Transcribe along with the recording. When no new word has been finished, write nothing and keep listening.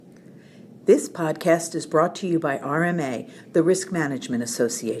This podcast is brought to you by RMA, the Risk Management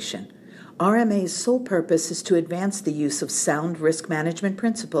Association. RMA's sole purpose is to advance the use of sound risk management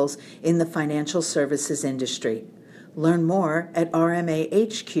principles in the financial services industry. Learn more at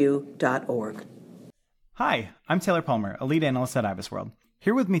rmahq.org. Hi, I'm Taylor Palmer, a lead analyst at IBISWorld.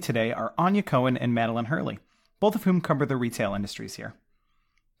 Here with me today are Anya Cohen and Madeline Hurley, both of whom cover the retail industries here.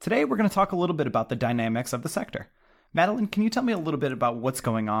 Today, we're going to talk a little bit about the dynamics of the sector. Madeline, can you tell me a little bit about what's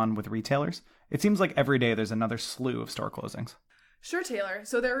going on with retailers? It seems like every day there's another slew of store closings. Sure, Taylor.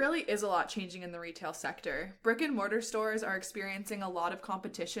 So there really is a lot changing in the retail sector. Brick and mortar stores are experiencing a lot of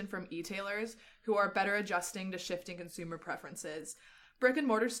competition from e-tailers who are better adjusting to shifting consumer preferences. Brick and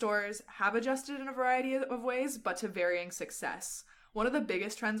mortar stores have adjusted in a variety of ways, but to varying success. One of the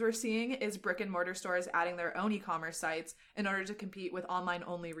biggest trends we're seeing is brick and mortar stores adding their own e-commerce sites in order to compete with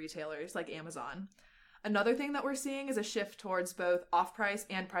online-only retailers like Amazon. Another thing that we're seeing is a shift towards both off-price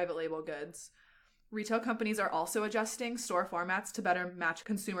and private label goods. Retail companies are also adjusting store formats to better match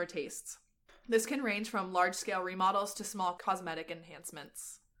consumer tastes. This can range from large-scale remodels to small cosmetic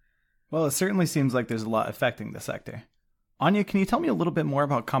enhancements. Well, it certainly seems like there's a lot affecting the sector. Anya, can you tell me a little bit more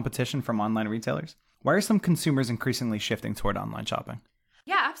about competition from online retailers? Why are some consumers increasingly shifting toward online shopping?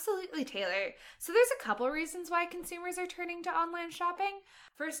 Yeah, absolutely, Taylor. So there's a couple reasons why consumers are turning to online shopping.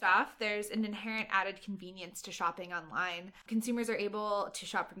 First off, there's an inherent added convenience to shopping online. Consumers are able to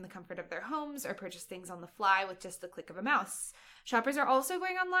shop from the comfort of their homes or purchase things on the fly with just the click of a mouse. Shoppers are also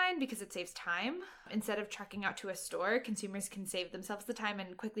going online because it saves time. Instead of trekking out to a store, consumers can save themselves the time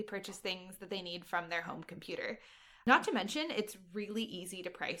and quickly purchase things that they need from their home computer. Not to mention, it's really easy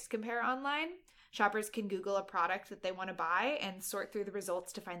to price compare online. Shoppers can Google a product that they want to buy and sort through the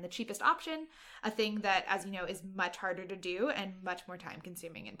results to find the cheapest option, a thing that, as you know, is much harder to do and much more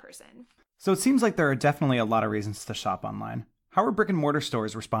time-consuming in person. So it seems like there are definitely a lot of reasons to shop online. How are brick and mortar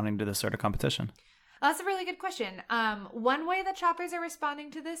stores responding to this sort of competition? Well, that's a really good question. One way that shoppers are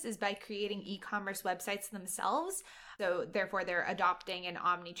responding to this is by creating e-commerce websites themselves. So therefore, they're adopting an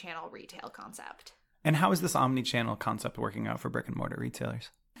omni-channel retail concept. And how is this omni-channel concept working out for brick and mortar retailers?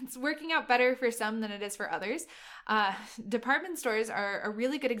 It's working out better for some than it is for others. Department stores are a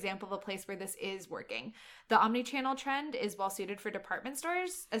really good example of a place where this is working. The omnichannel trend is well suited for department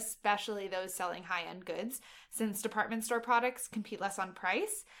stores, especially those selling high-end goods, since department store products compete less on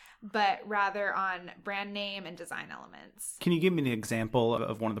price, but rather on brand name and design elements. Can you give me an example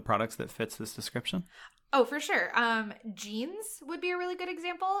of one of the products that fits this description? Oh, for sure. Jeans would be a really good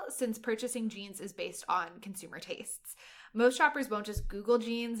example, since purchasing jeans is based on consumer tastes. Most shoppers won't just Google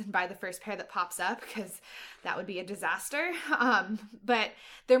jeans and buy the first pair that pops up, because that would be a disaster. But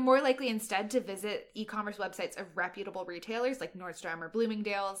they're more likely instead to visit e-commerce websites of reputable retailers like Nordstrom or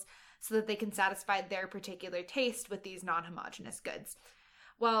Bloomingdale's so that they can satisfy their particular taste with these non-homogeneous goods.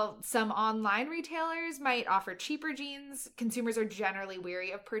 While some online retailers might offer cheaper jeans, consumers are generally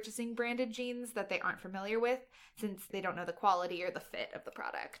wary of purchasing branded jeans that they aren't familiar with, since they don't know the quality or the fit of the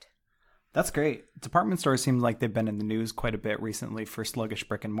product. That's great. Department stores seem like they've been in the news quite a bit recently for sluggish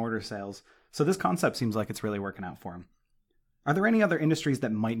brick and mortar sales, so this concept seems like it's really working out for them. Are there any other industries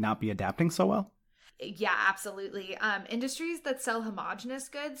that might not be adapting so well? Yeah, absolutely. Industries that sell homogeneous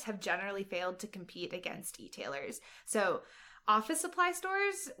goods have generally failed to compete against e-tailers. So office supply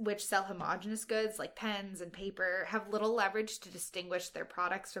stores, which sell homogeneous goods like pens and paper, have little leverage to distinguish their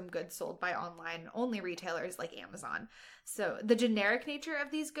products from goods sold by online-only retailers like Amazon. So the generic nature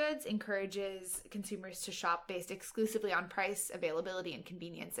of these goods encourages consumers to shop based exclusively on price, availability, and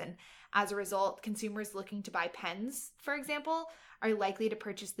convenience. And as a result, consumers looking to buy pens, for example, are likely to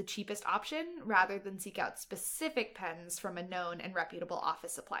purchase the cheapest option rather than seek out specific pens from a known and reputable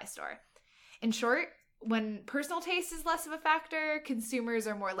office supply store. In short, when personal taste is less of a factor, consumers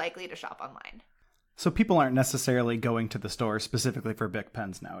are more likely to shop online. So people aren't necessarily going to the store specifically for Bic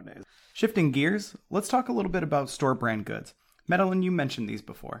pens nowadays. Shifting gears, let's talk a little bit about store brand goods. Madeline, you mentioned these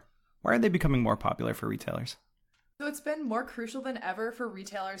before. Why are they becoming more popular for retailers? So it's been more crucial than ever for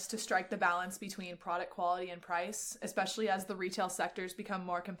retailers to strike the balance between product quality and price, especially as the retail sectors become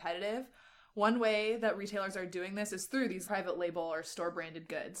more competitive. One way that retailers are doing this is through these private label or store branded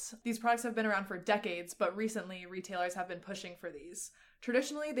goods. These products have been around for decades, but recently retailers have been pushing for these.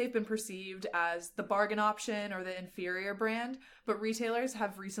 Traditionally, they've been perceived as the bargain option or the inferior brand, but retailers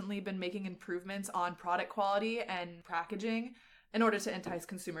have recently been making improvements on product quality and packaging in order to entice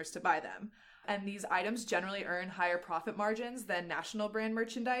consumers to buy them. And these items generally earn higher profit margins than national brand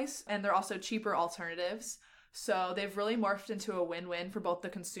merchandise, and they're also cheaper alternatives. So they've really morphed into a win-win for both the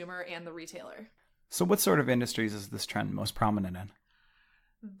consumer and the retailer. So what sort of industries is this trend most prominent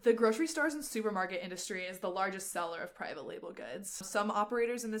in? The grocery stores and supermarket industry is the largest seller of private label goods. Some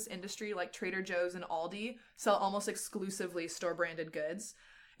operators in this industry, like Trader Joe's and Aldi, sell almost exclusively store-branded goods.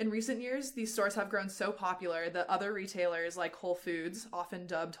 In recent years, these stores have grown so popular that other retailers like Whole Foods, often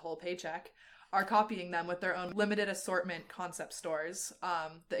dubbed Whole Paycheck, are copying them with their own limited assortment concept stores.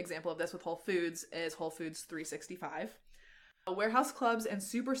 The example of this with Whole Foods is Whole Foods 365. Warehouse clubs and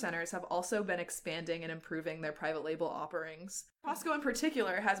supercenters have also been expanding and improving their private label offerings. Costco in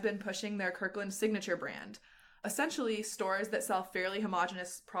particular has been pushing their Kirkland Signature brand. Essentially, stores that sell fairly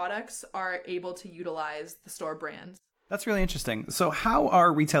homogeneous products are able to utilize the store brand. That's really interesting. So how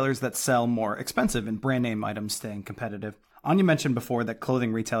are retailers that sell more expensive and brand name items staying competitive? Anya mentioned before that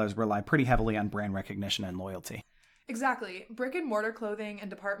clothing retailers rely pretty heavily on brand recognition and loyalty. Exactly. Brick and mortar clothing and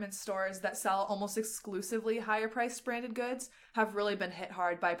department stores that sell almost exclusively higher priced branded goods have really been hit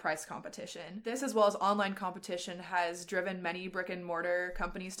hard by price competition. This, as well as online competition, has driven many brick and mortar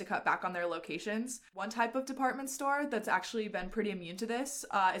companies to cut back on their locations. One type of department store that's actually been pretty immune to this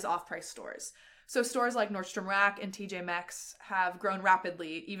is off-price stores. So stores like Nordstrom Rack and TJ Maxx have grown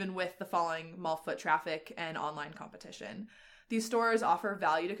rapidly, even with the falling mall foot traffic and online competition. These stores offer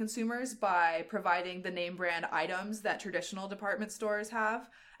value to consumers by providing the name brand items that traditional department stores have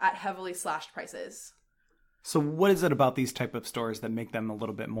at heavily slashed prices. So what is it about these type of stores that make them a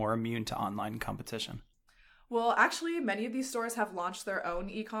little bit more immune to online competition? Well, actually, many of these stores have launched their own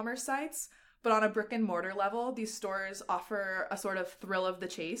e-commerce sites, but on a brick and mortar level, these stores offer a sort of thrill of the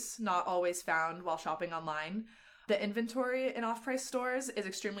chase, not always found while shopping online. The inventory in off-price stores is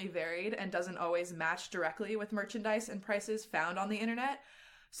extremely varied and doesn't always match directly with merchandise and prices found on the internet.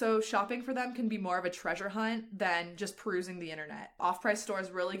 So shopping for them can be more of a treasure hunt than just perusing the internet. Off-price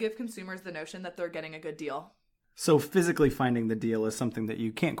stores really give consumers the notion that they're getting a good deal. So physically finding the deal is something that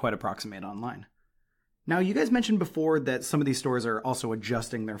you can't quite approximate online. Now, you guys mentioned before that some of these stores are also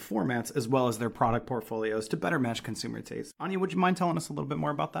adjusting their formats as well as their product portfolios to better match consumer taste. Anya, would you mind telling us a little bit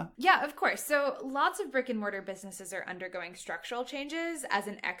more about that? Yeah, of course. So lots of brick and mortar businesses are undergoing structural changes as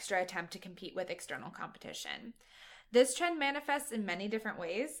an extra attempt to compete with external competition. This trend manifests in many different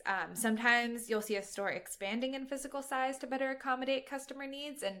ways. Sometimes you'll see a store expanding in physical size to better accommodate customer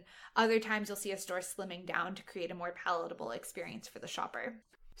needs, and other times you'll see a store slimming down to create a more palatable experience for the shopper.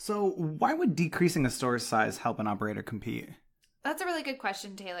 So why would decreasing a store's size help an operator compete? That's a really good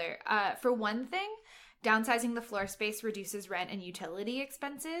question, Taylor. For one thing, downsizing the floor space reduces rent and utility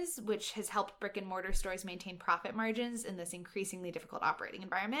expenses, which has helped brick and mortar stores maintain profit margins in this increasingly difficult operating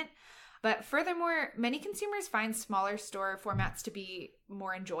environment. But furthermore, many consumers find smaller store formats to be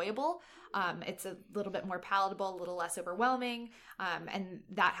more enjoyable. It's a little bit more palatable, a little less overwhelming, and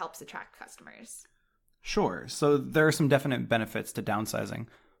that helps attract customers. Sure, so there are some definite benefits to downsizing,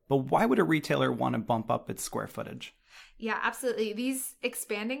 but why would a retailer want to bump up its square footage? Yeah, absolutely. These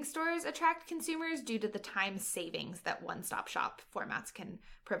expanding stores attract consumers due to the time savings that one-stop shop formats can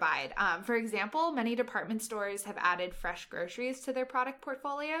provide. For example, many department stores have added fresh groceries to their product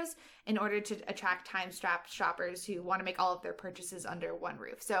portfolios in order to attract time-strapped shoppers who want to make all of their purchases under one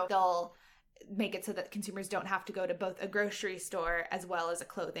roof. So they'll make it so that consumers don't have to go to both a grocery store as well as a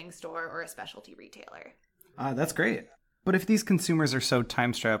clothing store or a specialty retailer. That's great. But if these consumers are so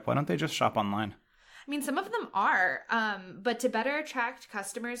time-strapped, why don't they just shop online? I mean, some of them are, but to better attract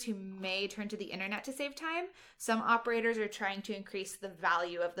customers who may turn to the internet to save time, some operators are trying to increase the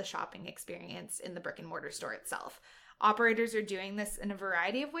value of the shopping experience in the brick and mortar store itself. Operators are doing this in a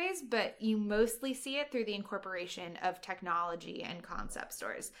variety of ways, but you mostly see it through the incorporation of technology and concept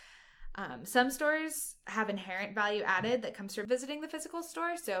stores. Some stores have inherent value added that comes from visiting the physical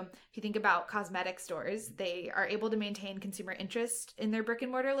store. So if you think about cosmetic stores, they are able to maintain consumer interest in their brick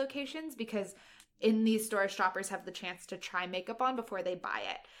and mortar locations because in these stores, shoppers have the chance to try makeup on before they buy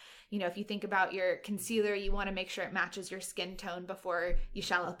it. You know, if you think about your concealer, you want to make sure it matches your skin tone before you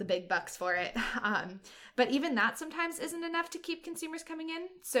shell out the big bucks for it. But even that sometimes isn't enough to keep consumers coming in.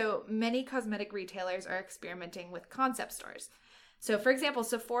 So many cosmetic retailers are experimenting with concept stores. So for example,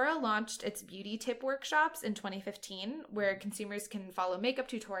 Sephora launched its beauty tip workshops in 2015, where consumers can follow makeup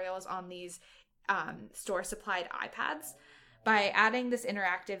tutorials on these store-supplied iPads. By adding this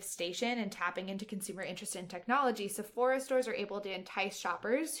interactive station and tapping into consumer interest in technology, Sephora stores are able to entice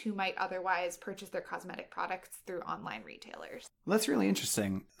shoppers who might otherwise purchase their cosmetic products through online retailers. That's really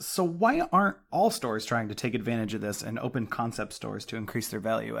interesting. So why aren't all stores trying to take advantage of this and open concept stores to increase their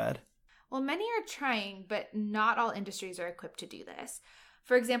value add? Well, many are trying, but not all industries are equipped to do this.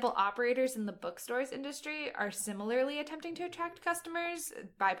 For example, operators in the bookstores industry are similarly attempting to attract customers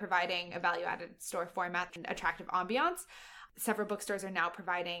by providing a value-added store format and attractive ambiance. Several bookstores are now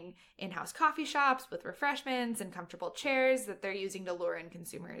providing in-house coffee shops with refreshments and comfortable chairs that they're using to lure in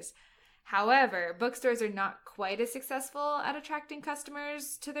consumers. However, bookstores are not quite as successful at attracting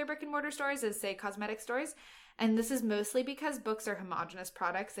customers to their brick and mortar stores as, say, cosmetic stores. And this is mostly because books are homogenous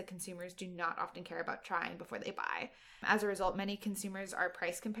products that consumers do not often care about trying before they buy. As a result, many consumers are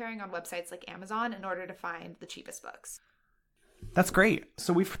price comparing on websites like Amazon in order to find the cheapest books. That's great.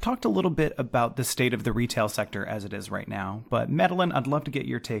 So we've talked a little bit about the state of the retail sector as it is right now, but Madeline, I'd love to get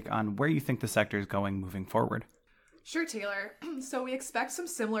your take on where you think the sector is going moving forward. Sure, Taylor. So we expect some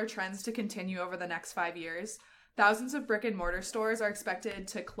similar trends to continue over the next 5 years. Thousands of brick and mortar stores are expected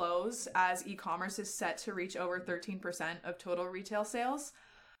to close as e-commerce is set to reach over 13% of total retail sales.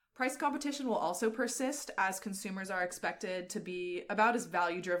 Price competition will also persist as consumers are expected to be about as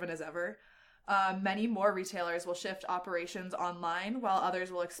value-driven as ever. Many more retailers will shift operations online, while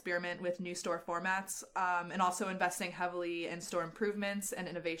others will experiment with new store formats and also investing heavily in store improvements and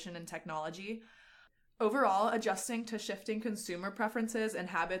innovation and technology. Overall, adjusting to shifting consumer preferences and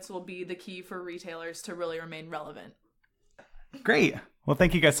habits will be the key for retailers to really remain relevant. Great. Well,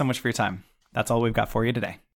 thank you guys so much for your time. That's all we've got for you today.